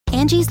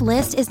Angie's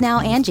List is now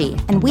Angie,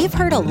 and we've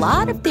heard a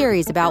lot of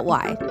theories about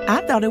why.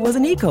 I thought it was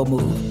an eco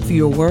move.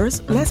 Fewer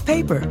words, less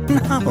paper.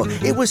 No,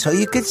 it was so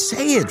you could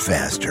say it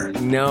faster.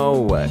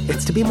 No,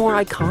 it's to be more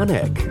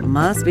iconic.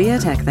 Must be a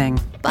tech thing.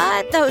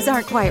 But those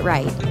aren't quite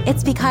right.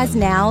 It's because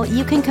now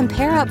you can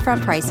compare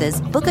upfront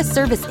prices, book a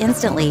service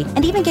instantly,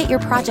 and even get your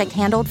project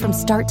handled from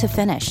start to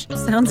finish.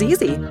 Sounds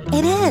easy.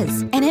 It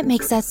is, and it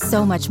makes us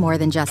so much more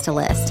than just a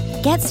list.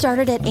 Get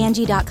started at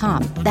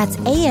Angie.com. That's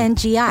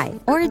ANGI,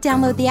 or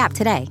download the app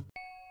today.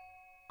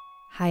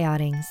 Hi,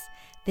 Oddings.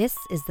 This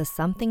is the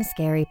Something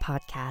Scary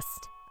podcast.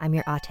 I'm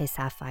your Ate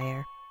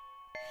Sapphire.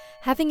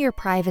 Having your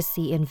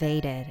privacy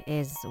invaded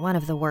is one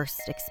of the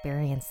worst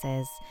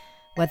experiences,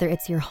 whether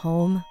it's your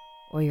home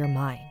or your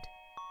mind.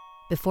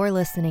 Before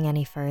listening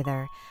any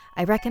further,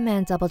 I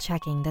recommend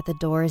double-checking that the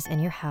doors in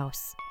your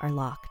house are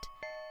locked,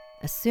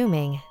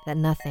 assuming that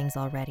nothing's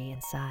already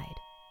inside.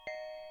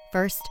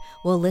 First,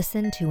 we'll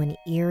listen to an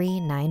eerie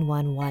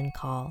 911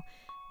 call.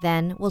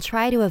 Then, we'll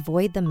try to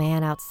avoid the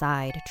man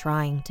outside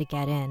trying to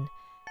get in.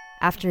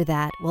 After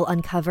that, we'll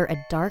uncover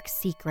a dark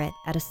secret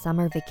at a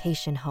summer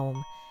vacation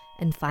home.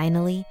 And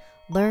finally,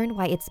 learn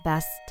why it's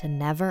best to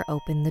never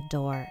open the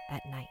door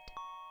at night.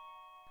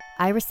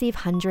 I receive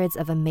hundreds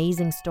of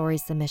amazing story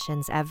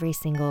submissions every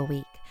single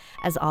week.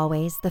 As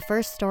always, the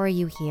first story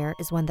you hear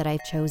is one that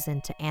I've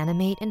chosen to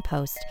animate and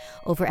post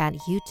over at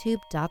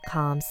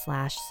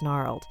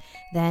youtube.com/snarled.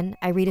 Then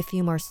I read a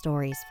few more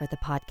stories for the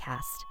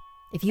podcast.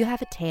 If you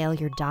have a tale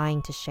you're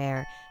dying to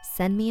share,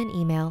 send me an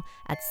email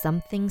at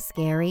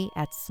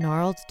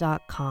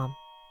somethingscary@snarled.com.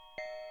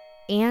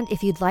 And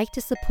if you'd like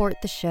to support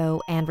the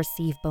show and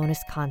receive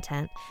bonus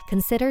content,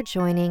 consider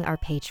joining our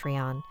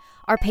Patreon.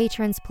 Our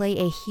patrons play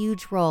a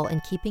huge role in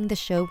keeping the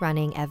show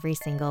running every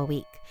single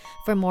week.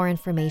 For more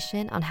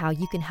information on how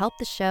you can help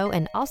the show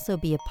and also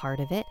be a part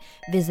of it,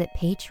 visit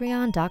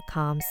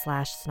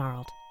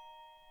patreon.com/snarled.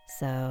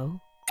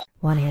 So,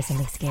 want to hear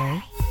something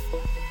scary?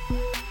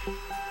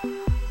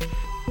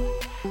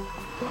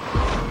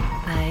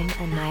 I'm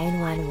a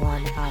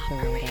 911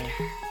 operator.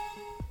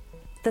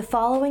 The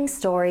following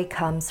story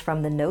comes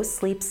from the No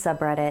Sleep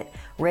subreddit,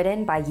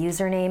 written by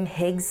username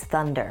Higgs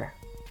Thunder.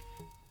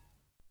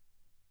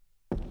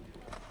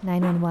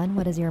 911,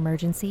 what is your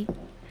emergency?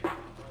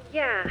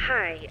 Yeah,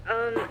 hi.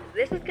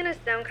 This is gonna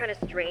sound kind of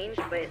strange,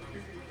 but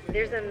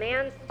there's a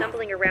man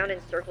stumbling around in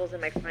circles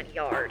in my front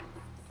yard.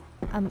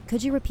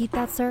 Could you repeat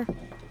that, sir?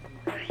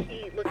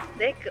 He looked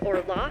sick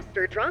or lost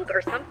or drunk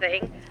or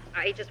something.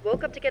 I just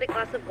woke up to get a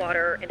glass of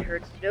water and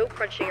heard snow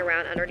crunching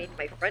around underneath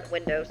my front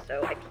window,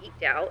 so I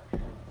peeked out.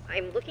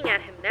 I'm looking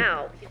at him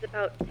now. He's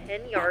about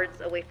 10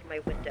 yards away from my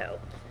window.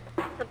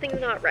 Something's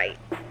not right.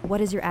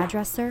 What is your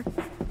address, sir?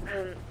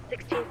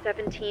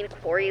 1617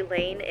 Quarry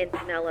Lane in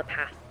Pinella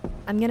Pass.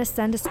 I'm gonna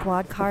send a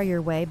squad car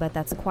your way, but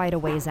that's quite a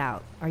ways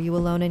out. Are you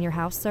alone in your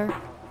house, sir?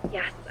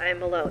 Yes,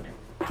 I'm alone.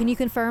 Can you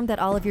confirm that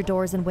all of your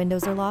doors and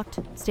windows are locked?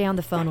 Stay on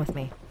the phone with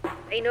me.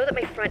 I know that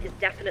my front is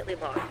definitely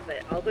locked,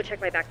 but I'll go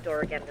check my back door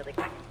again really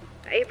quick.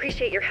 I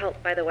appreciate your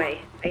help, by the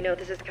way. I know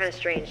this is kind of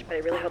strange, but I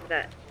really hope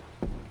that...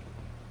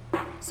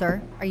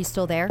 Sir, are you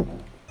still there?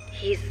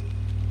 He's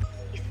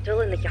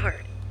still in the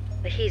yard.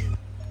 But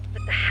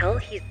what the hell?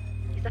 He's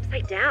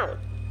upside down.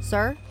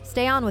 Sir,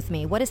 stay on with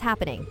me. What is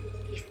happening?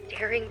 He's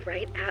staring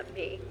right at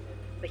me.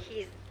 But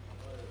he's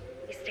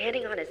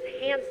standing on his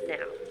hands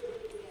now.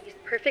 He's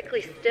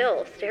perfectly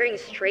still, staring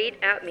straight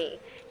at me.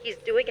 He's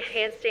doing a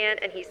handstand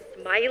and he's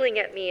smiling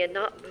at me and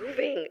not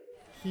moving.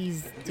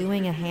 He's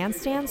doing a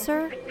handstand,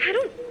 sir? I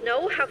don't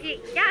know how he's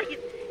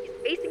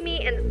facing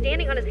me and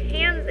standing on his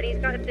hands, and he's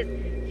got this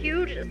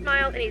huge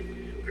smile and he's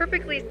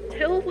perfectly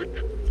still. What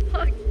the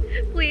fuck?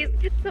 Please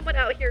get someone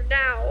out here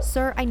now.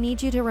 Sir, I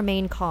need you to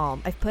remain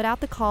calm. I've put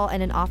out the call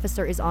and an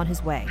officer is on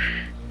his way.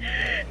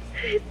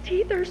 His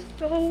teeth are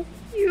so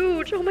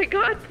huge. Oh my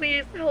God,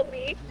 please help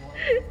me.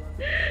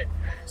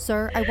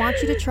 Sir, I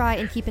want you to try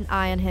and keep an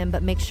eye on him,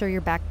 but make sure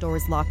your back door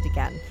is locked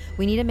again.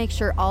 We need to make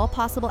sure all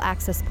possible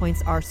access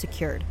points are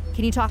secured.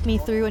 Can you talk me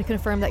through and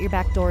confirm that your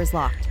back door is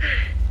locked?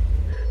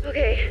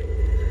 Okay,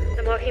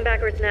 I'm walking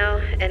backwards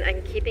now, and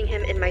I'm keeping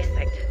him in my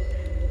sight.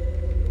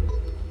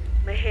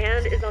 My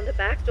hand is on the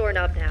back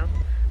doorknob now.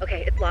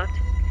 Okay, it's locked.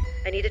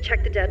 I need to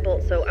check the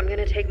deadbolt, so I'm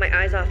gonna take my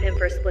eyes off him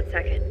for a split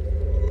second.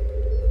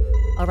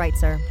 All right,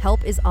 sir.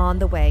 Help is on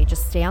the way.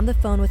 Just stay on the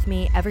phone with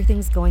me.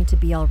 Everything's going to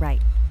be all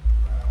right.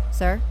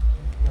 Sir?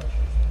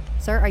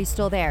 Sir, are you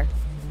still there?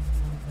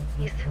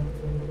 His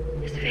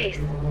face.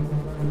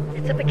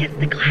 It's up against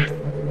the glass.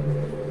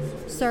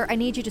 Sir, I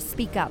need you to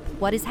speak up.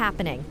 What is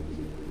happening?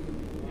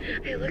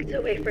 I looked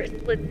away for a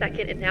split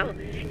second, and now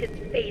his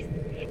face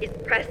is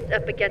pressed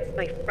up against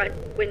my front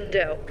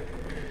window.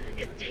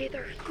 His teeth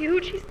are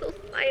huge. He's still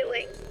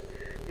smiling.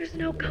 There's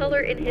no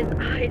color in his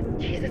eyes.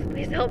 Jesus,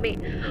 please help me.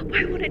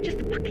 Why won't it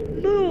just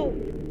fucking move?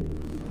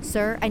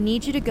 Sir, I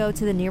need you to go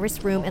to the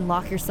nearest room and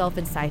lock yourself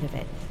inside of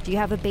it. Do you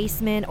have a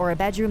basement or a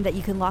bedroom that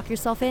you can lock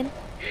yourself in?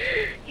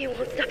 He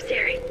won't stop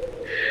staring.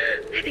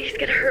 I think he's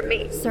gonna hurt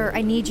me. Sir,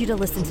 I need you to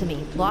listen to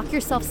me. Lock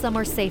yourself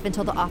somewhere safe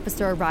until the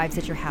officer arrives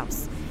at your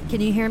house.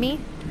 Can you hear me?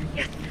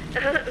 Yes,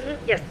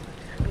 Yes.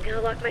 I'm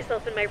gonna lock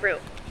myself in my room.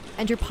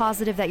 And you're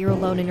positive that you're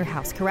alone in your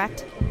house,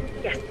 correct?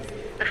 Yes.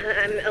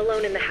 I'm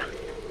alone in the house.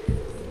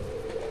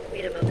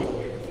 Wait a moment.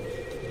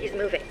 He's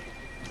moving.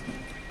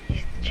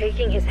 He's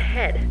shaking his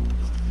head.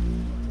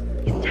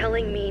 He's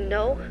telling me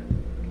no.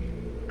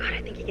 God,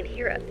 I think he can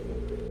hear us.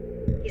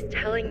 He's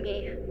telling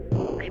me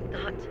I'm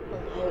not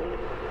alone.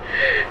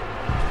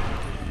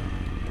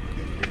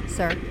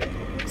 Sir?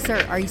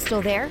 Sir, are you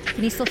still there?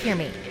 Can you still hear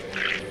me?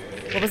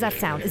 What was that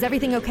sound? Is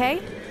everything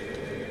okay?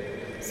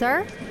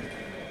 Sir?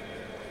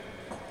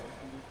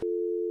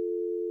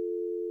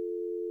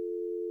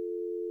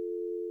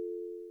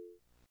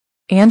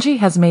 Angie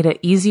has made it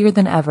easier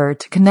than ever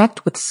to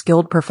connect with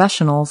skilled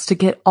professionals to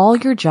get all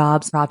your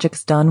jobs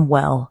projects done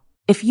well.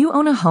 If you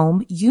own a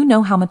home, you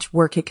know how much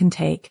work it can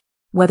take,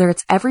 whether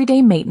it's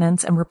everyday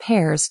maintenance and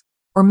repairs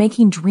or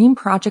making dream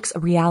projects a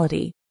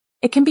reality.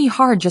 It can be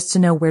hard just to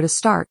know where to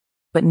start,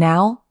 but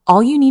now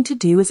all you need to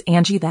do is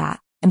Angie that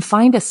and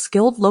find a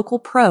skilled local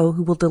pro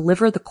who will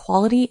deliver the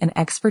quality and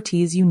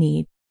expertise you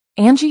need.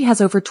 Angie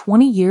has over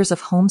 20 years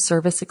of home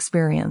service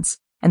experience,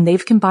 and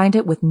they've combined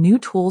it with new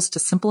tools to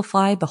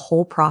simplify the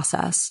whole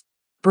process.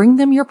 Bring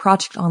them your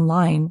project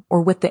online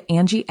or with the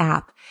Angie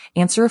app,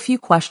 answer a few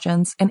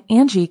questions, and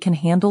Angie can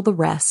handle the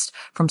rest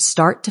from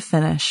start to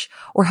finish,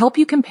 or help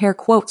you compare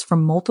quotes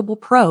from multiple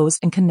pros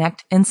and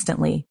connect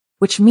instantly,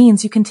 which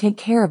means you can take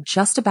care of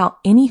just about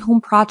any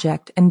home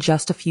project in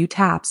just a few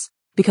taps.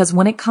 Because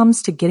when it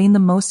comes to getting the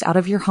most out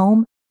of your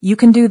home, you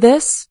can do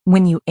this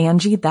when you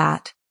Angie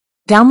that.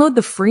 Download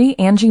the free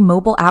Angie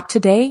mobile app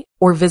today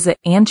or visit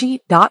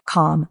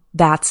Angie.com.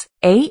 That's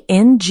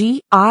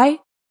ANGI.com.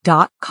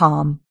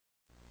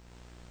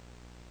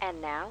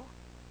 And now,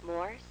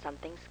 more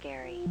Something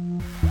Scary.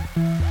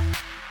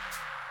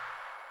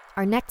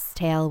 Our next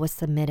tale was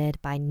submitted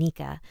by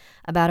Nika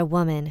about a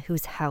woman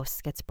whose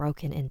house gets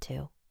broken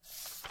into.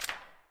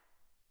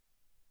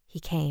 He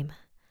came.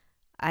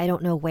 I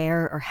don't know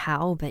where or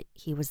how, but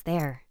he was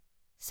there,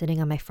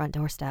 sitting on my front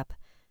doorstep.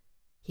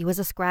 He was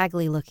a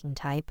scraggly-looking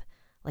type,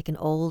 like an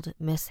old,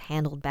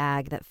 mishandled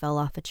bag that fell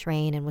off a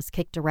train and was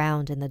kicked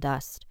around in the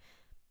dust.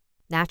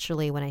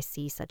 Naturally, when I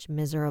see such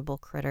miserable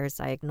critters,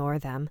 I ignore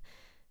them.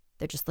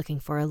 They're just looking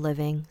for a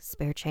living,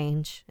 spare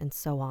change, and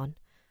so on.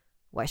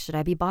 Why should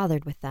I be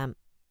bothered with them?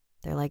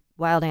 They're like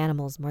wild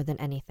animals more than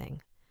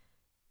anything.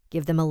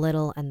 Give them a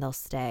little and they'll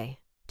stay,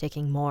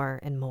 taking more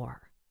and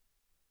more.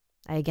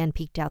 I again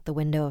peeked out the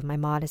window of my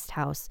modest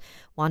house,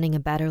 wanting a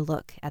better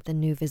look at the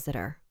new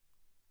visitor.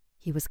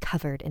 He was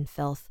covered in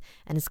filth,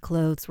 and his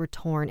clothes were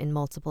torn in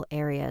multiple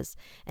areas,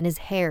 and his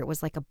hair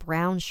was like a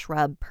brown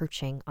shrub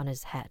perching on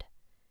his head.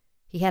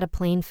 He had a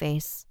plain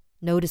face,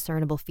 no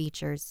discernible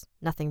features,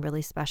 nothing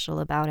really special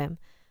about him.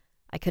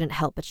 I couldn't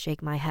help but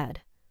shake my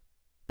head.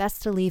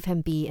 Best to leave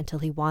him be until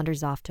he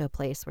wanders off to a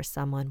place where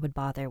someone would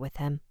bother with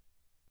him.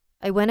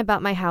 I went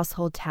about my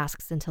household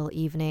tasks until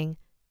evening,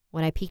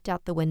 when I peeked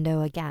out the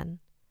window again.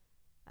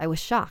 I was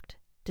shocked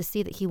to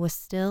see that he was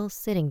still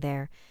sitting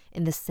there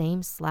in the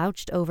same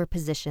slouched-over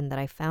position that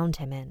I found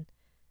him in.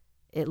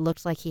 It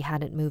looked like he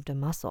hadn't moved a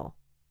muscle.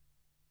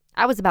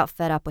 I was about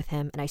fed up with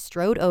him, and I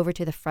strode over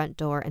to the front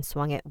door and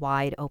swung it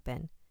wide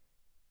open.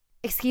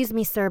 "Excuse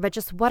me, sir, but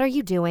just what are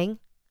you doing?"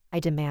 I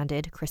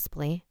demanded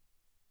crisply.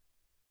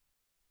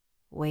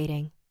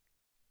 "Waiting,"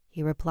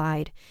 he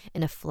replied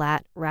in a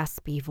flat,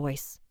 raspy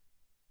voice.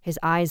 His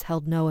eyes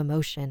held no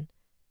emotion.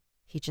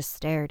 He just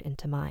stared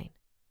into mine.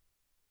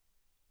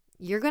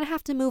 "You're going to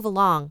have to move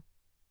along."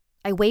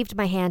 I waved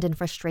my hand in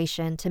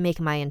frustration to make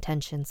my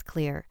intentions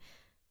clear.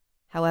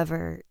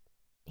 However,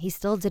 he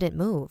still didn't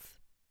move.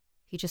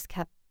 He just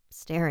kept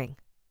staring.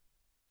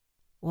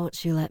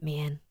 "Won't you let me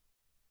in?"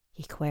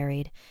 he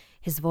queried,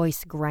 his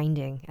voice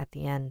grinding at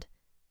the end.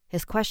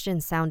 His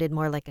question sounded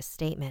more like a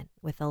statement,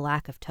 with a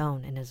lack of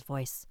tone in his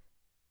voice.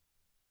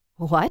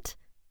 "What?"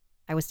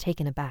 I was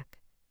taken aback.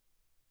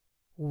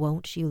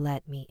 "Won't you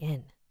let me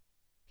in?"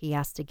 he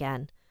asked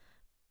again.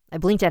 I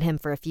blinked at him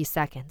for a few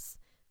seconds.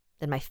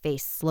 Then my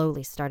face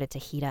slowly started to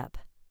heat up.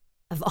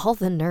 Of all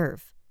the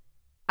nerve.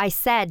 "I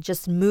said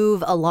just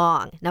move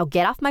along. Now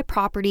get off my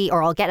property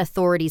or I'll get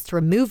authorities to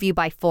remove you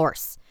by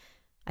force,"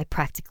 I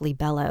practically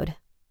bellowed.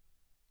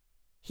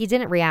 He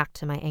didn't react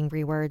to my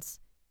angry words.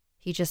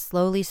 He just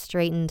slowly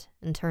straightened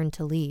and turned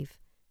to leave,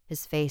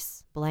 his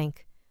face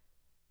blank.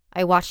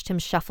 I watched him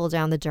shuffle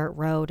down the dirt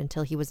road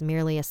until he was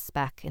merely a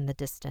speck in the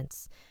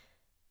distance.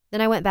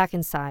 Then I went back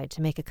inside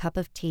to make a cup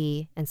of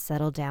tea and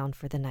settle down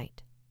for the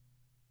night.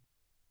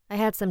 I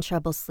had some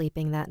trouble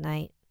sleeping that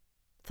night.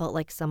 Felt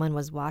like someone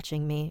was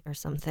watching me or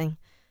something.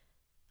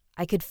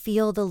 I could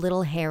feel the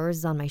little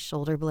hairs on my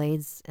shoulder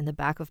blades and the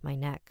back of my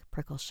neck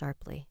prickle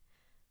sharply.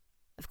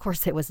 Of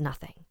course it was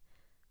nothing,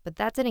 but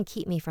that didn't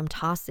keep me from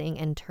tossing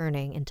and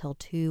turning until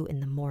 2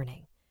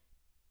 a.m.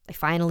 I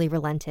finally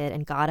relented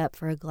and got up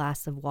for a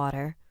glass of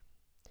water.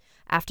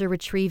 After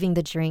retrieving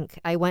the drink,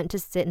 I went to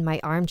sit in my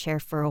armchair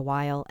for a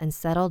while and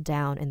settled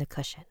down in the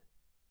cushion.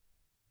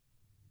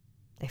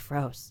 I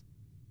froze.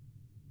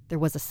 There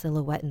was a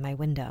silhouette in my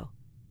window.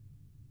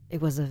 It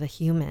was of a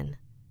human.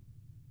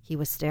 He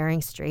was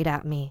staring straight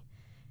at me,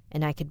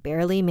 and I could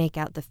barely make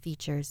out the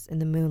features in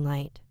the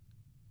moonlight.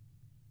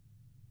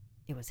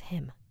 It was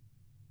him.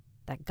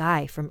 That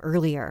guy from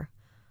earlier.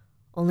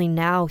 Only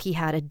now he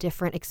had a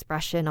different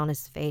expression on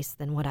his face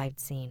than what I'd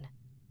seen.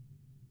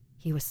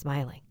 He was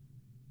smiling.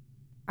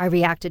 I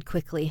reacted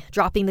quickly,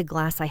 dropping the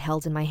glass I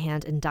held in my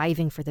hand and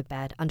diving for the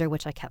bed under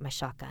which I kept my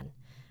shotgun.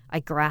 I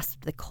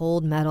grasped the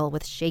cold metal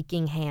with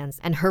shaking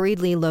hands and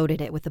hurriedly loaded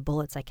it with the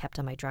bullets I kept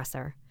on my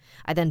dresser.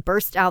 I then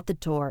burst out the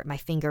door, my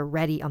finger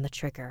ready on the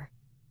trigger.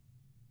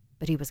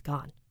 But he was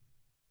gone.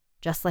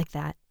 Just like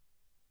that.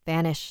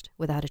 Vanished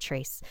without a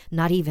trace,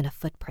 not even a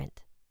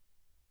footprint.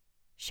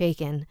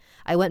 Shaken,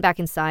 I went back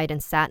inside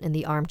and sat in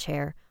the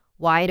armchair,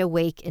 wide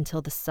awake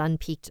until the sun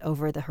peeked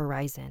over the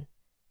horizon.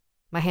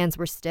 My hands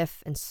were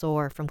stiff and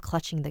sore from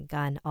clutching the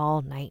gun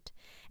all night,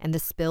 and the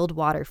spilled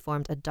water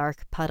formed a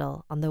dark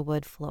puddle on the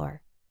wood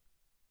floor.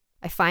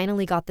 I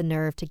finally got the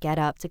nerve to get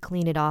up to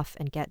clean it off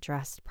and get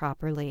dressed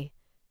properly.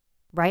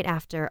 Right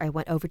after, I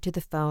went over to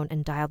the phone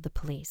and dialed the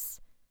police.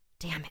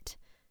 Damn it.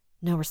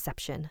 No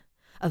reception.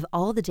 Of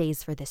all the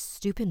days for this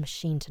stupid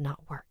machine to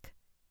not work.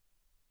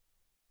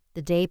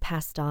 The day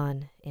passed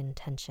on in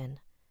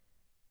tension.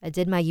 I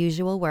did my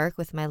usual work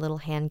with my little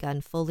handgun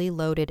fully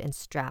loaded and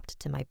strapped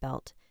to my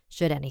belt,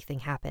 should anything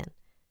happen.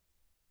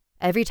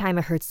 Every time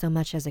I heard so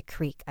much as a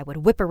creak, I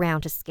would whip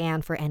around to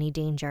scan for any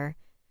danger.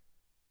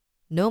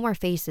 No more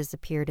faces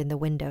appeared in the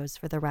windows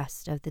for the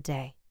rest of the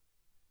day.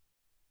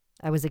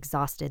 I was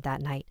exhausted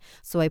that night,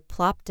 so I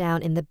plopped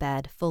down in the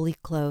bed, fully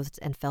clothed,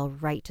 and fell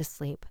right to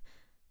sleep,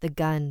 the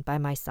gun by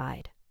my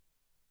side.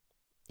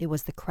 It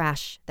was the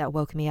crash that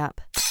woke me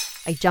up.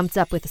 I jumped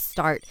up with a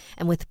start,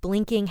 and with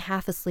blinking,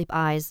 half-asleep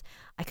eyes,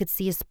 I could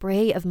see a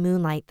spray of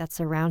moonlight that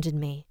surrounded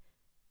me.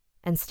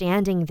 And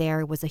standing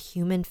there was a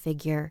human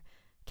figure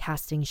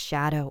casting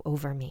shadow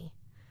over me.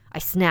 I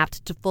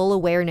snapped to full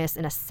awareness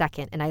in a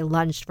second, and I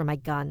lunged for my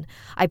gun.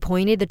 I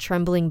pointed the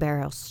trembling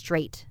barrel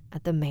straight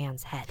at the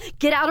man's head.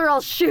 "Get out or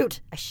I'll shoot!"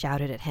 I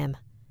shouted at him.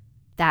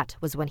 That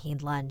was when he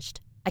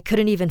lunged. I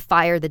couldn't even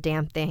fire the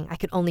damn thing. I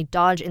could only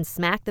dodge and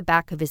smack the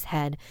back of his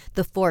head,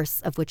 the force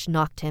of which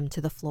knocked him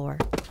to the floor.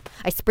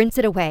 I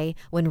sprinted away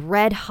when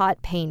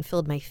red-hot pain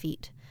filled my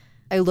feet.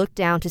 I looked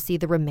down to see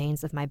the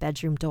remains of my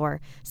bedroom door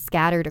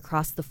scattered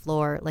across the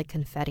floor like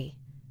confetti.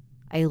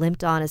 I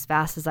limped on as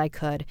fast as I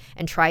could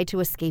and tried to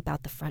escape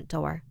out the front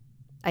door.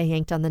 I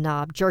yanked on the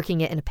knob,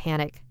 jerking it in a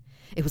panic.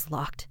 It was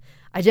locked.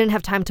 I didn't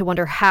have time to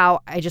wonder how.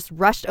 I just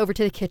rushed over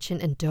to the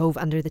kitchen and dove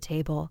under the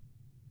table.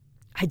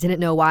 I didn't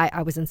know why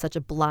I was in such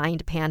a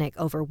blind panic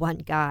over one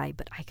guy,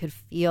 but I could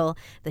feel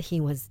that he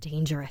was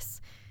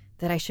dangerous,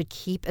 that I should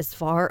keep as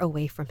far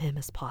away from him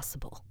as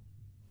possible.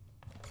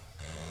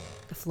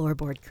 The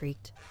floorboard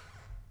creaked.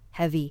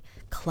 Heavy,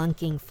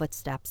 clunking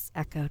footsteps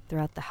echoed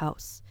throughout the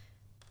house.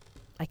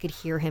 I could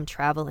hear him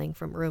traveling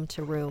from room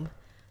to room,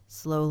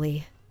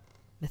 slowly,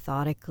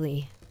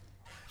 methodically.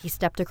 He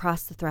stepped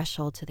across the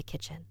threshold to the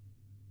kitchen.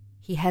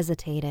 He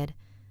hesitated,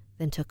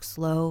 then took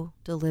slow,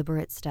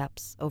 deliberate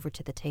steps over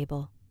to the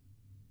table.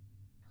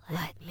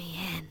 "Let me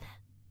in,"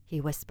 he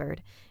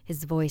whispered,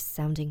 his voice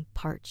sounding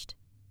parched.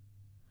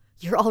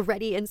 "You're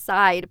already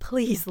inside.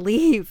 Please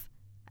leave,"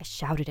 I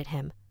shouted at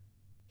him.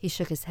 He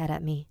shook his head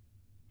at me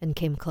and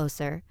came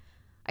closer.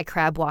 I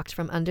crab-walked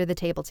from under the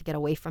table to get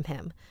away from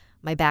him.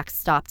 My back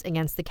stopped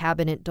against the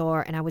cabinet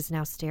door, and I was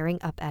now staring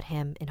up at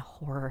him in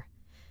horror.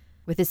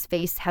 With his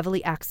face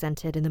heavily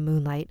accented in the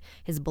moonlight,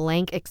 his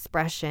blank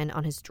expression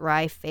on his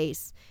dry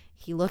face,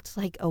 he looked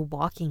like a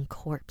walking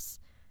corpse.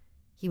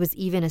 He was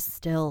even as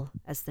still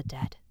as the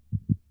dead.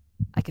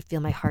 I could feel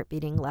my heart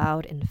beating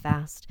loud and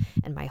fast,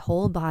 and my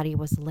whole body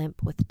was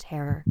limp with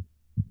terror.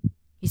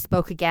 He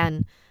spoke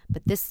again,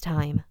 but this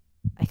time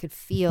I could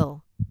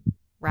feel,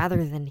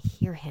 rather than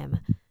hear him,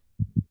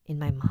 in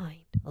my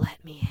mind.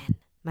 "Let me in."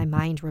 My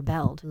mind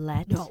rebelled.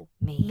 Let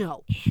me in.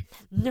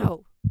 No.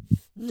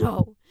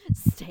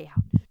 Stay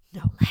out.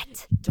 No.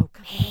 Don't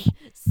come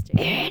in.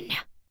 Stay in.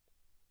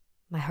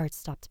 My heart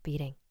stopped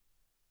beating.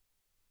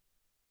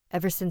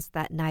 Ever since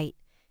that night,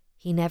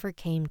 he never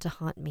came to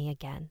haunt me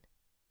again.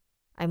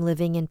 I'm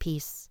living in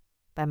peace,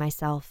 by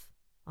myself,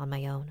 on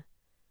my own.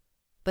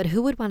 But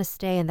who would want to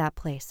stay in that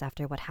place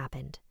after what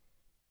happened?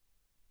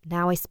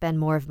 Now I spend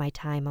more of my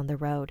time on the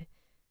road,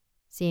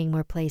 seeing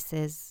more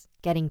places,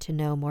 getting to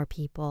know more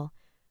people.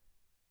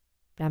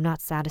 But I'm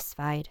not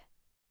satisfied.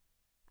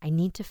 I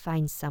need to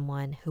find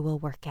someone who will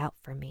work out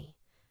for me,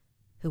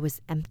 who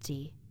is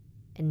empty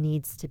and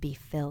needs to be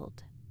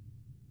filled,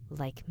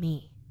 like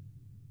me.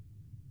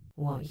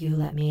 Won't you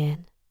let me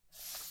in?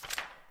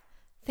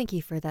 Thank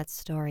you for that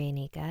story,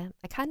 Anika.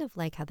 I kind of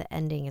like how the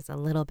ending is a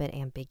little bit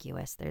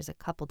ambiguous. There's a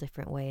couple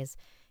different ways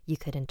you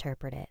could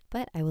interpret it,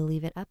 but I will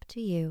leave it up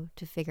to you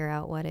to figure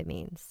out what it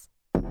means.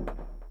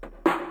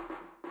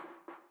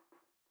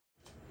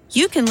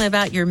 You can live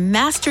out your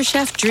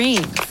MasterChef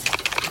dreams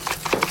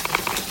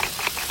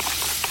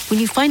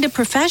when you find a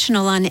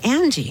professional on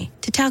Angie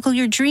to tackle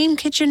your dream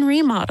kitchen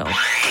remodel.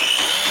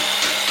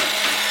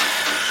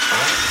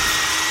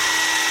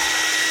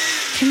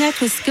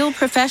 Connect with skilled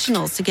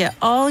professionals to get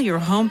all your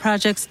home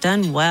projects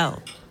done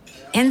well.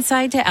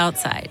 Inside to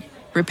outside,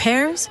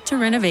 repairs to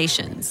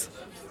renovations.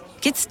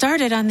 Get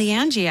started on the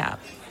Angie app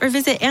or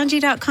visit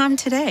Angie.com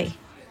today.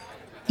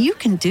 You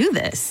can do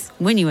this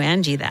when you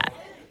Angie that.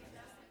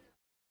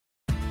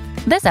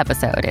 This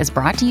episode is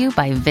brought to you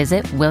by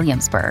Visit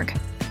Williamsburg.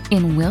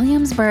 In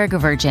Williamsburg,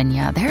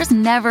 Virginia, there's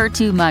never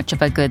too much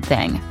of a good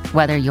thing.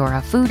 Whether you're a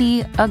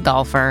foodie, a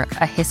golfer,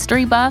 a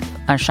history buff,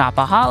 a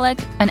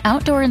shopaholic, an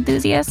outdoor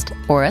enthusiast,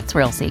 or a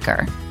thrill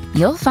seeker,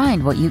 you'll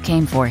find what you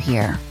came for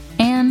here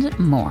and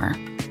more.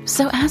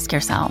 So ask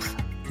yourself,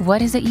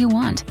 what is it you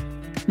want?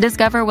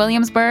 Discover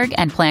Williamsburg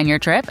and plan your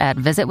trip at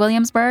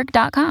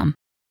visitwilliamsburg.com.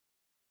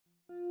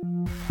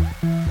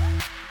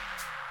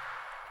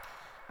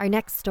 Our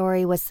next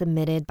story was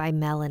submitted by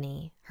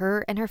Melanie.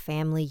 Her and her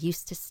family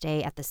used to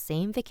stay at the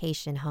same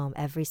vacation home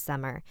every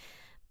summer,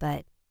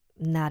 but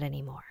not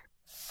anymore.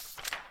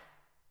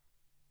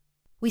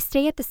 We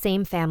stay at the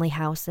same family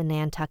house in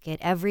Nantucket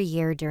every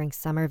year during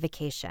summer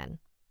vacation.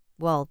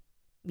 Well,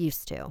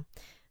 used to.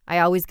 I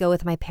always go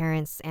with my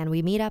parents, and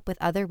we meet up with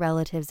other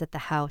relatives at the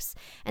house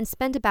and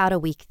spend about a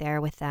week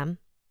there with them.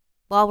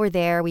 While we're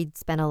there, we'd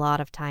spend a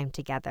lot of time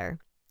together.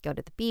 Go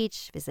to the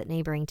beach, visit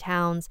neighboring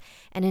towns,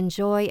 and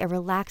enjoy a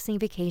relaxing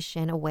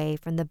vacation away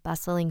from the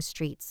bustling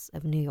streets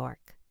of New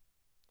York.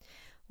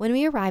 When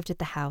we arrived at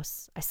the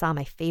house, I saw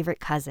my favorite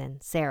cousin,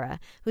 Sarah,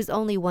 who's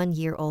only 1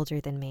 year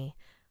older than me.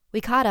 We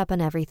caught up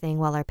on everything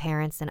while our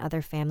parents and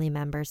other family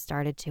members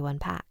started to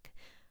unpack.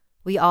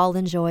 We all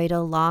enjoyed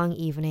a long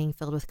evening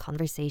filled with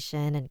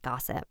conversation and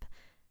gossip.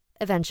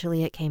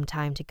 Eventually, it came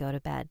time to go to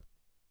bed.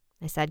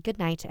 I said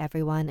goodnight to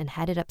everyone and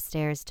headed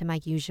upstairs to my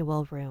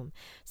usual room,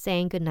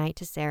 saying goodnight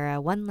to Sarah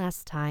one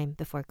last time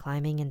before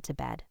climbing into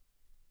bed.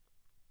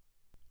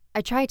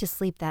 I tried to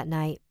sleep that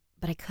night,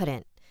 but I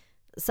couldn't.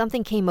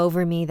 Something came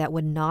over me that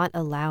would not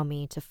allow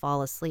me to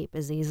fall asleep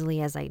as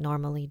easily as I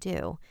normally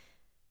do.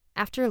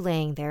 After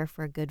laying there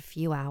for a good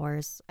few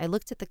hours, I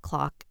looked at the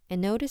clock and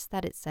noticed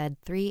that it said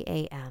 3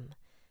 a.m.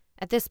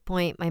 At this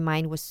point, my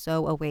mind was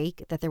so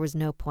awake that there was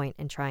no point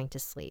in trying to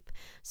sleep,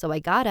 so I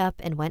got up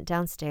and went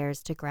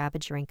downstairs to grab a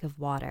drink of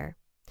water.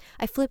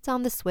 I flipped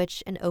on the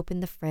switch and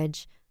opened the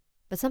fridge,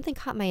 but something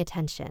caught my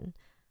attention.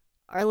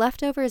 Our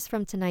leftovers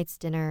from tonight's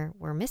dinner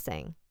were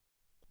missing.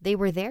 They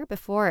were there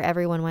before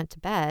everyone went to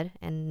bed,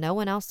 and no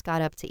one else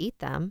got up to eat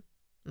them.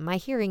 My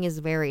hearing is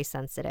very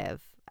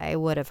sensitive. I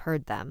would have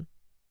heard them.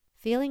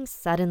 Feeling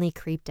suddenly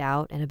creeped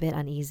out and a bit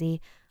uneasy,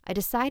 I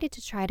decided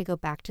to try to go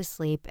back to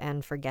sleep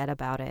and forget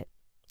about it.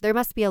 There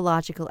must be a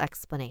logical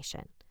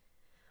explanation.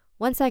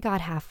 Once I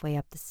got halfway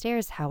up the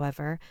stairs,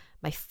 however,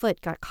 my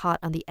foot got caught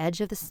on the edge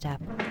of the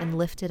step and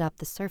lifted up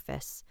the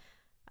surface.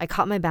 I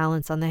caught my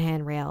balance on the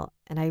handrail,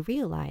 and I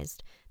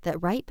realized that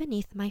right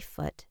beneath my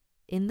foot,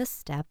 in the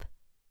step,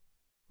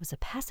 was a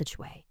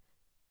passageway.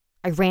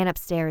 I ran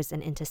upstairs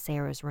and into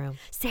Sarah's room.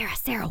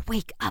 Sarah,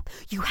 wake up!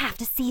 You have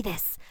to see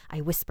this!"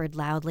 I whispered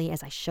loudly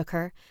as I shook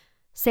her.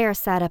 Sarah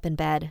sat up in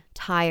bed,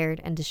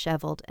 tired and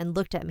disheveled, and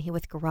looked at me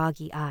with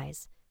groggy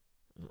eyes.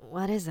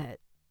 "What is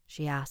it?"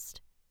 she asked.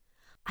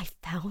 "I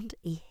found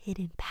a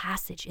hidden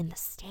passage in the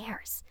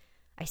stairs,"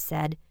 I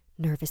said,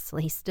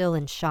 nervously, still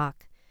in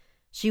shock.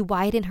 She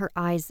widened her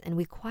eyes, and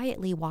we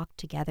quietly walked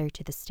together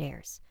to the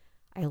stairs.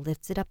 I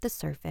lifted up the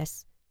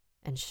surface,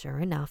 and sure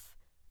enough,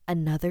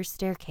 another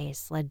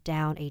staircase led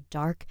down a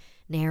dark,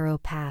 narrow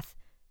path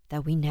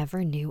that we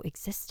never knew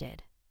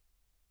existed.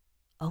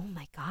 "Oh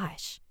my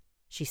gosh,"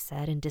 she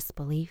said in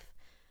disbelief.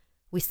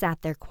 We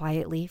sat there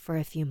quietly for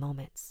a few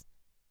moments.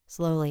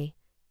 Slowly,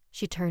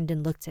 she turned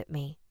and looked at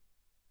me.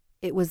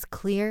 It was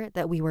clear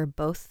that we were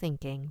both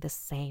thinking the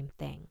same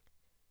thing.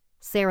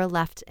 Sarah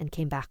left and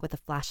came back with a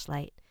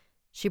flashlight.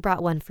 She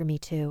brought one for me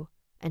too,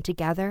 and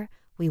together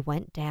we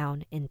went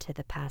down into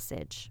the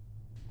passage.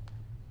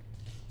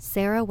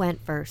 Sarah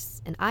went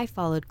first, and I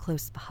followed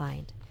close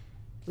behind.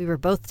 We were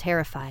both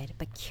terrified,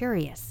 but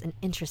curious and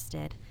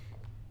interested.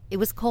 It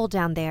was cold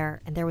down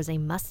there, and there was a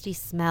musty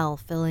smell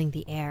filling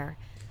the air.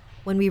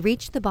 When we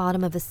reached the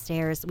bottom of the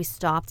stairs, we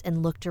stopped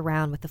and looked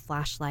around with the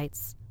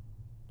flashlights.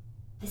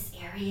 "This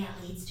area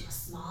leads to a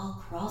small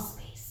crawl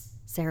space,"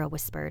 Sarah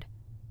whispered.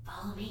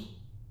 "Follow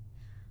me."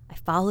 I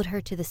followed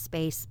her to the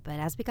space, but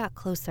as we got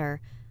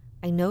closer,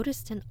 I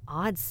noticed an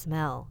odd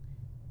smell,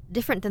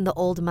 different than the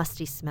old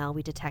musty smell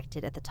we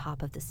detected at the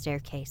top of the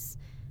staircase.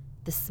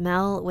 The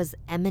smell was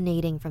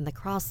emanating from the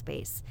crawl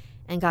space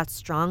and got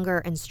stronger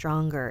and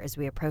stronger as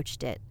we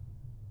approached it.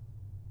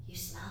 "You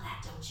smell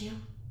that, don't you?"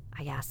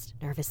 I asked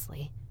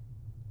nervously.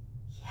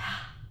 "Yeah,"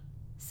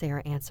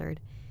 Sarah answered,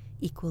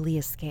 equally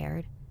as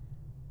scared.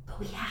 "But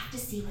we have to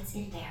see what's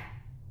in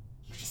there.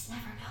 You just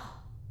never know."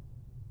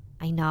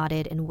 I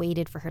nodded and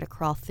waited for her to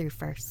crawl through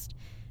first.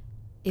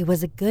 It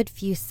was a good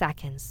few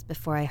seconds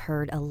before I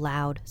heard a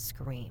loud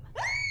scream.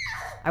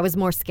 I was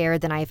more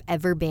scared than I have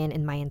ever been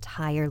in my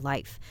entire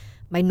life.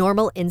 My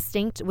normal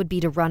instinct would be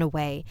to run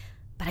away,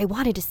 but I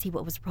wanted to see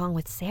what was wrong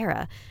with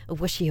Sarah.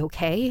 Was she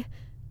okay?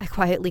 I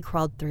quietly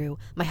crawled through,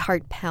 my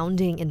heart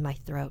pounding in my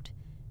throat.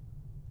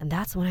 And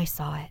that's when I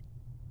saw it.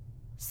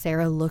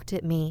 Sarah looked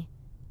at me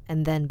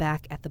and then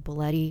back at the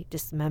bloody,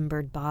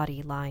 dismembered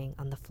body lying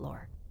on the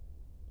floor.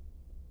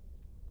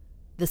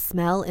 The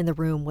smell in the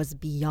room was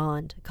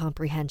beyond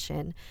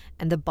comprehension,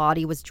 and the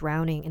body was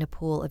drowning in a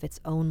pool of its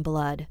own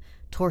blood,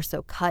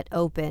 torso cut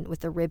open with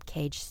the rib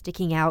cage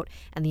sticking out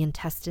and the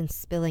intestines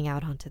spilling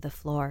out onto the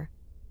floor.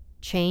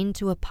 Chained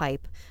to a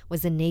pipe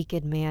was a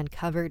naked man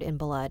covered in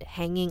blood,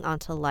 hanging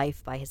onto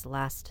life by his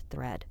last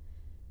thread.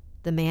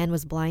 The man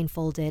was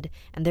blindfolded,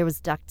 and there was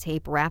duct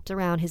tape wrapped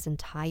around his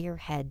entire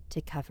head to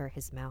cover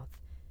his mouth.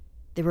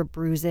 There were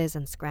bruises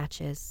and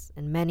scratches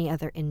and many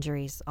other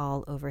injuries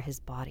all over his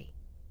body.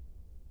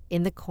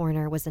 In the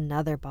corner was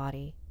another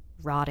body,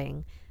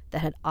 rotting, that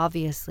had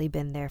obviously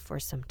been there for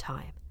some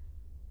time.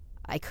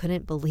 I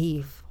couldn't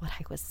believe what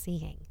I was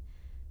seeing.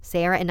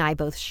 Sarah and I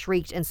both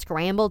shrieked and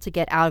scrambled to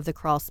get out of the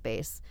crawl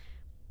space.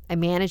 I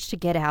managed to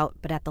get out,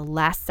 but at the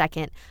last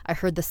second, I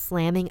heard the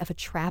slamming of a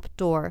trap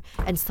door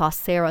and saw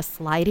Sarah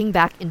sliding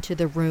back into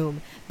the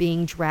room,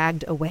 being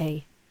dragged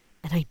away.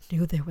 And I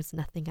knew there was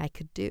nothing I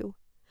could do.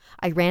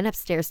 I ran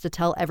upstairs to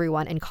tell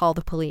everyone and call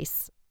the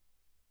police.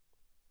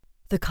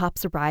 The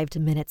cops arrived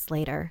minutes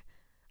later.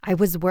 I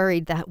was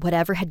worried that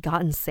whatever had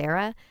gotten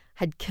Sarah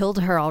had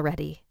killed her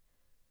already.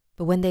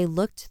 But when they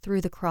looked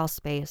through the crawl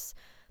space,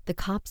 the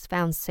cops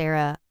found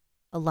Sarah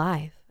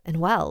alive and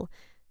well.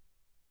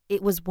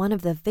 It was one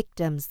of the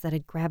victims that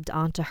had grabbed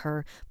onto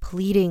her,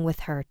 pleading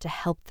with her to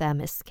help them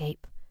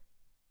escape.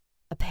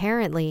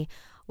 Apparently,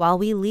 while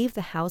we leave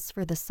the house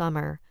for the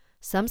summer,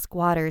 some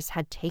squatters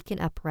had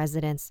taken up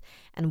residence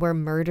and were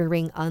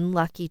murdering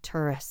unlucky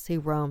tourists who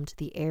roamed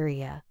the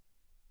area.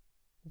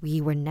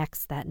 We were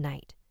next that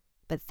night,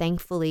 but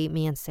thankfully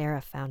me and Sarah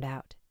found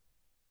out.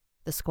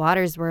 The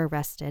squatters were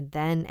arrested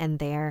then and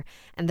there,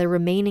 and the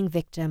remaining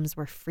victims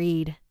were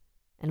freed,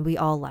 and we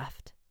all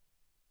left.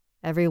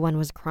 Everyone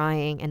was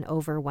crying and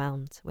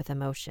overwhelmed with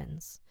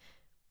emotions.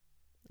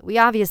 We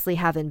obviously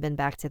haven't been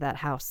back to that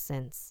house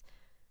since,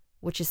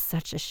 which is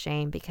such a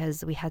shame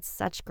because we had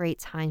such great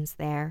times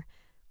there.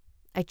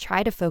 I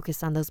try to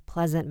focus on those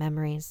pleasant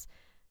memories,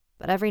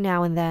 but every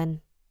now and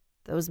then,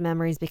 those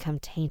memories become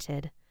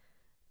tainted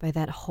by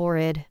that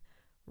horrid,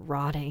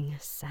 rotting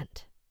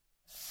scent.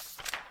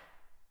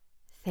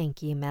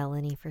 Thank you,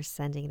 Melanie, for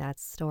sending that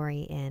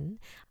story in.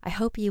 I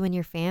hope you and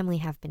your family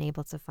have been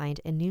able to find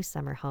a new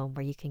summer home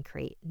where you can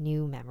create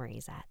new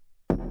memories at.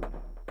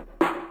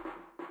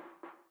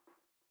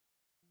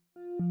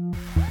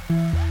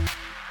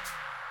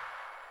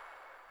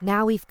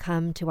 Now we've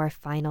come to our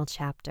final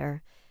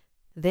chapter.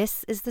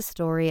 This is the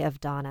story of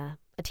Donna,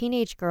 a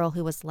teenage girl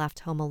who was left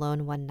home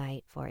alone one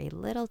night for a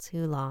little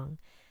too long.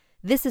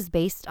 This is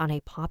based on a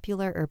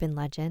popular urban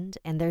legend,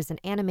 and there's an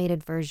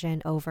animated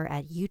version over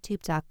at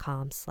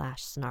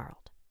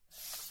youtube.com/snarled.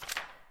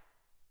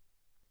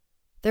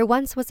 There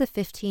once was a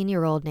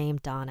 15-year-old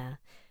named Donna.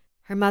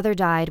 Her mother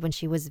died when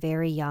she was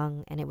very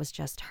young, and it was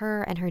just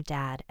her and her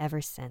dad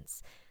ever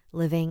since,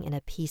 living in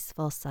a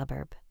peaceful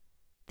suburb.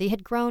 They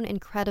had grown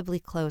incredibly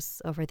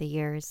close over the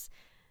years.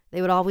 They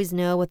would always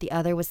know what the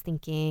other was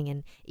thinking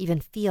and even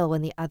feel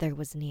when the other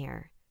was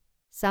near.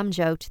 Some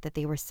joked that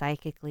they were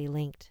psychically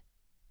linked.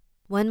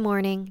 One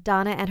morning,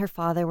 Donna and her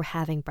father were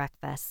having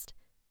breakfast.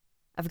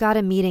 "I've got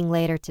a meeting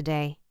later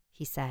today,"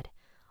 he said.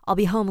 "I'll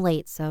be home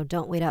late, so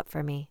don't wait up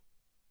for me."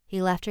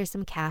 He left her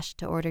some cash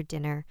to order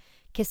dinner,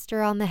 kissed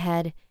her on the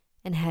head,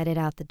 and headed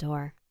out the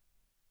door.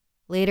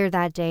 Later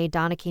that day,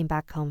 Donna came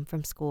back home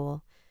from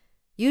school.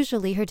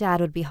 Usually her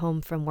dad would be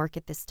home from work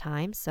at this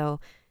time, so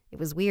it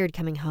was weird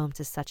coming home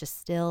to such a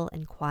still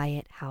and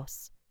quiet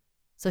house.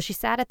 So she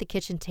sat at the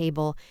kitchen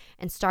table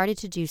and started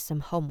to do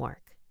some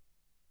homework.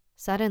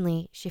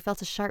 Suddenly, she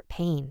felt a sharp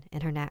pain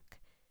in her neck.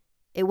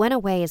 It went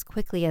away as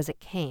quickly as it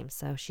came,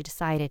 so she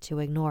decided to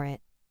ignore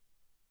it.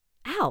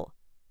 Ow!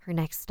 Her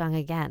neck stung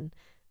again.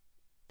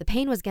 The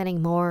pain was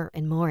getting more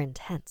and more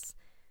intense.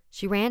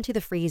 She ran to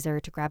the freezer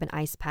to grab an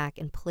ice pack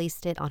and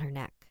placed it on her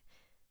neck.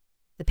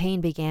 The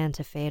pain began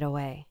to fade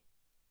away.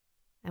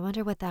 I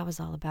wonder what that was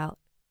all about,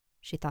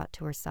 she thought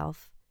to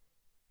herself.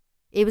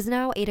 It was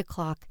now 8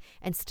 o'clock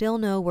and still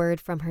no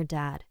word from her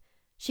dad.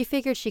 She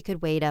figured she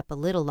could wait up a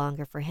little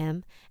longer for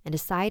him and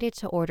decided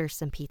to order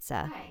some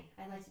pizza. Hi,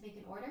 I'd like to make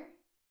an order.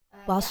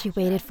 While she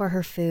waited for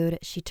her food,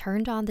 she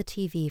turned on the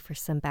TV for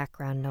some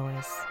background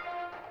noise.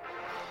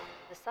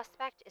 The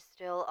suspect is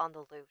still on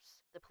the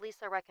loose. The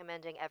police are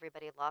recommending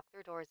everybody lock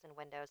their doors and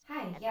windows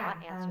and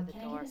not answer the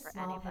door for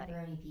anybody.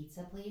 Pepperoni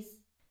pizza, please?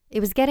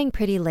 It was getting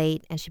pretty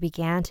late, and she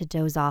began to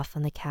doze off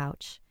on the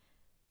couch.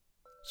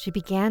 She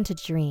began to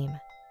dream.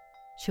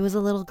 She was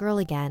a little girl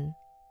again,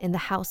 in the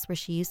house where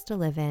she used to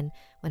live in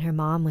when her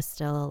mom was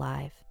still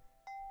alive.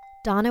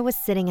 Donna was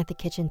sitting at the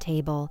kitchen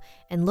table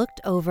and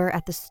looked over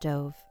at the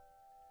stove,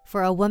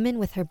 for a woman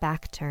with her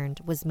back turned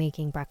was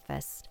making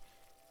breakfast.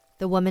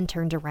 The woman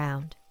turned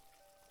around.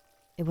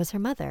 It was her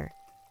mother.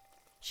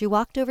 She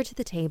walked over to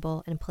the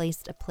table and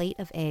placed a plate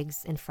of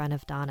eggs in front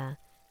of Donna.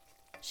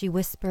 She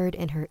whispered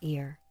in her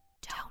ear,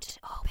 "Don't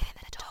open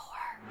the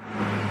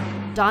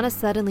door." Donna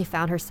suddenly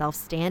found herself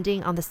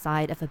standing on the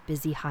side of a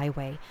busy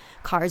highway.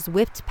 Cars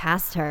whipped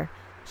past her.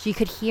 She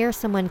could hear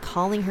someone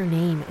calling her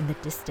name in the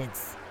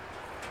distance.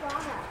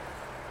 Donna!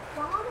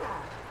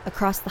 Donna!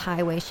 Across the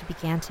highway, she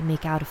began to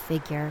make out a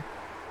figure.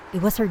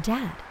 It was her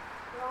dad.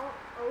 Don't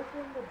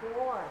open the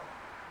door.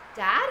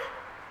 Dad?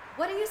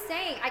 What are you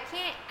saying? I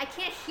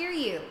can't hear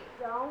you.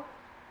 Don't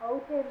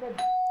open the door.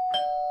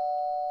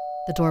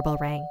 The doorbell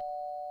rang.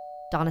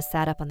 Donna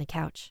sat up on the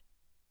couch.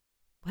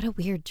 What a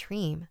weird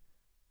dream.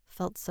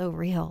 Felt so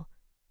real,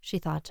 she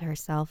thought to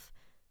herself.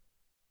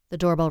 The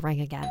doorbell rang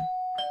again.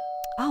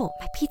 Oh,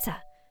 my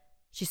pizza!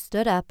 She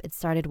stood up and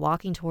started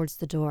walking towards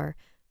the door,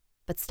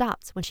 but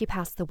stopped when she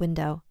passed the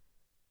window.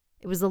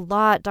 It was a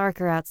lot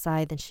darker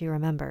outside than she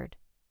remembered.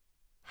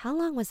 How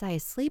long was I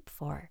asleep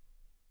for?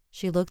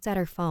 She looked at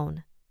her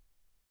phone.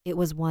 It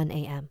was 1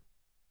 a.m.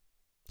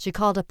 She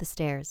called up the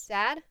stairs.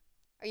 Dad,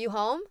 are you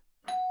home?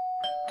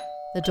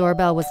 The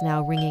doorbell was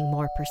now ringing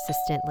more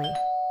persistently.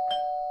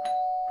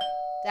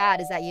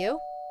 Dad, is that you?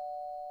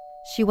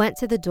 She went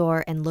to the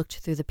door and looked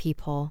through the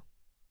peephole.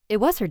 It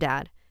was her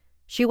dad.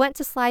 She went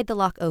to slide the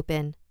lock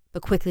open,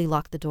 but quickly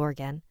locked the door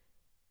again.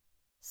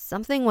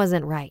 Something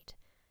wasn't right.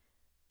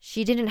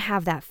 She didn't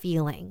have that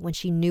feeling when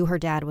she knew her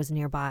dad was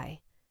nearby.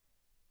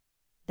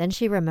 Then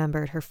she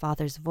remembered her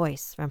father's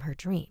voice from her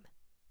dream.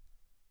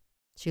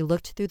 She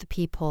looked through the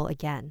peephole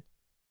again.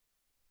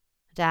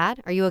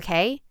 Dad, are you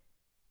okay?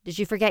 Did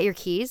you forget your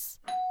keys?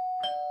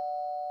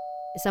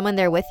 Is someone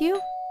there with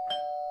you?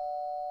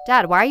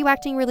 Dad, why are you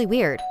acting really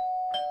weird?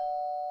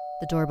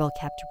 The doorbell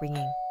kept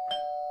ringing.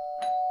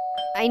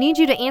 I need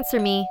you to answer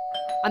me.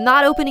 I'm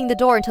not opening the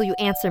door until you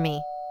answer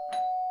me.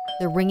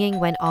 The ringing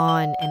went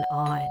on and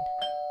on.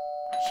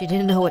 She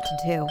didn't know what to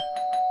do.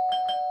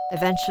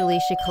 Eventually,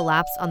 she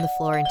collapsed on the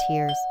floor in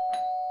tears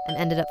and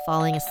ended up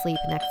falling asleep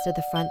next to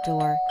the front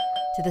door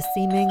to the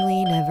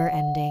seemingly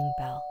never-ending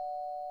bell.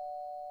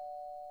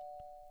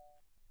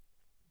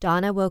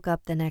 Donna woke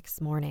up the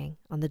next morning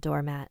on the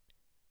doormat.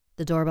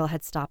 The doorbell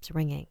had stopped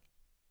ringing.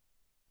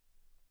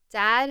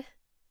 Dad,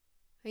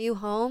 are you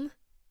home?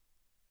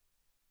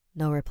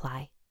 No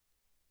reply.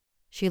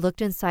 She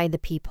looked inside the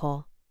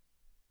peephole.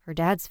 Her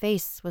dad's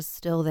face was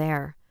still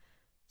there,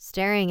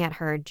 staring at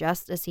her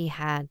just as he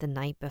had the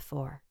night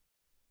before.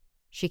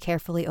 She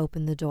carefully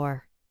opened the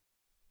door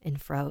and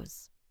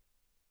froze.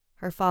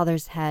 Her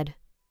father's head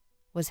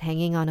was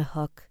hanging on a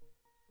hook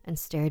and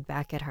stared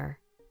back at her.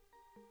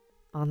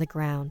 On the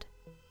ground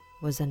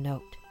was a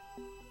note.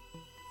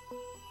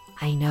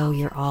 I know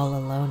you're all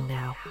alone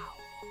now.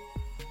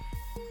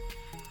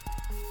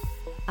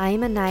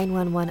 I'm a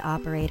 911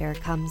 operator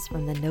comes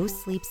from the No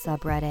Sleep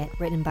subreddit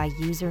written by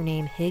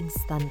username Higgs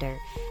Thunder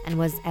and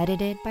was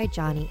edited by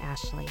Johnny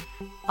Ashley.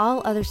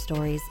 All other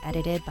stories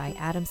edited by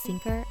Adam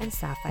Sinker and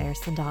Sapphire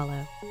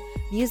Sandalo.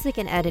 Music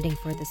and editing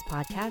for this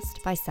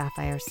podcast by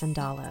Sapphire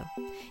Sandalo.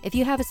 If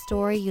you have a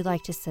story you'd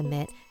like to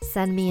submit,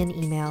 send me an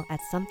email at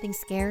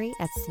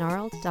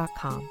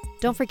somethingscary@snarled.com.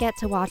 Don't forget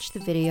to watch the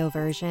video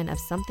version of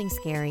Something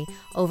Scary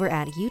over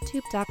at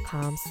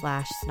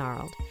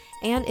youtube.com/snarled.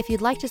 And if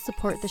you'd like to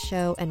support the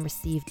show and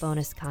receive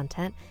bonus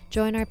content,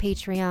 join our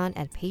Patreon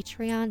at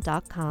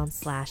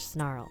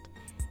patreon.com/snarled.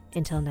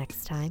 Until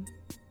next time,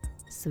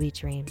 sweet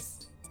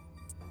dreams.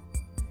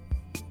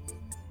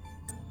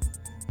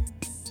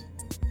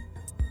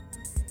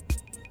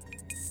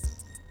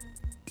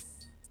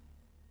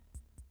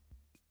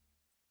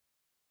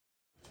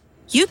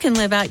 You can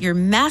live out your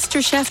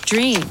MasterChef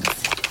dreams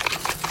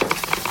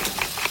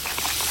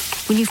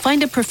when you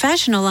find a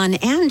professional on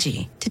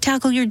Angie to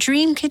tackle your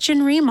dream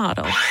kitchen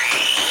remodel.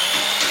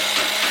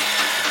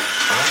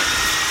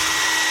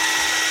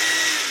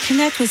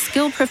 Connect with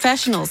skilled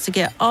professionals to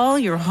get all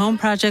your home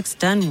projects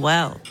done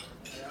well.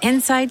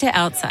 Inside to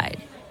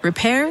outside,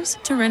 repairs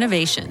to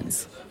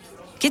renovations.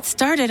 Get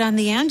started on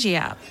the Angie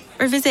app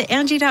or visit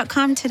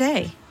Angie.com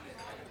today.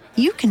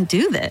 You can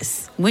do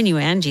this when you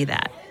Angie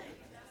that.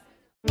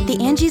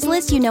 The Angie's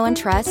List you know and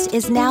trust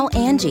is now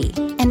Angie,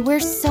 and we're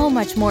so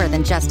much more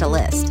than just a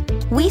list.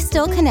 We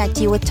still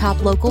connect you with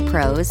top local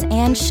pros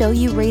and show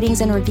you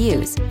ratings and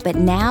reviews, but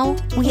now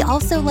we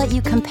also let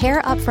you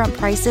compare upfront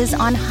prices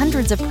on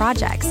hundreds of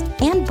projects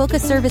and book a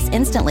service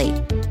instantly.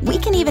 We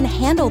can even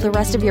handle the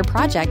rest of your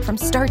project from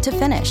start to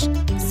finish.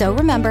 So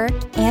remember,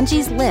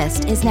 Angie's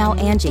List is now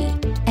Angie,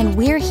 and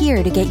we're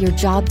here to get your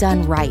job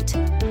done right.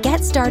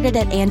 Get started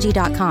at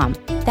Angie.com.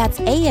 That's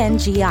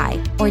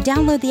ANGI, or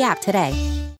download the app today.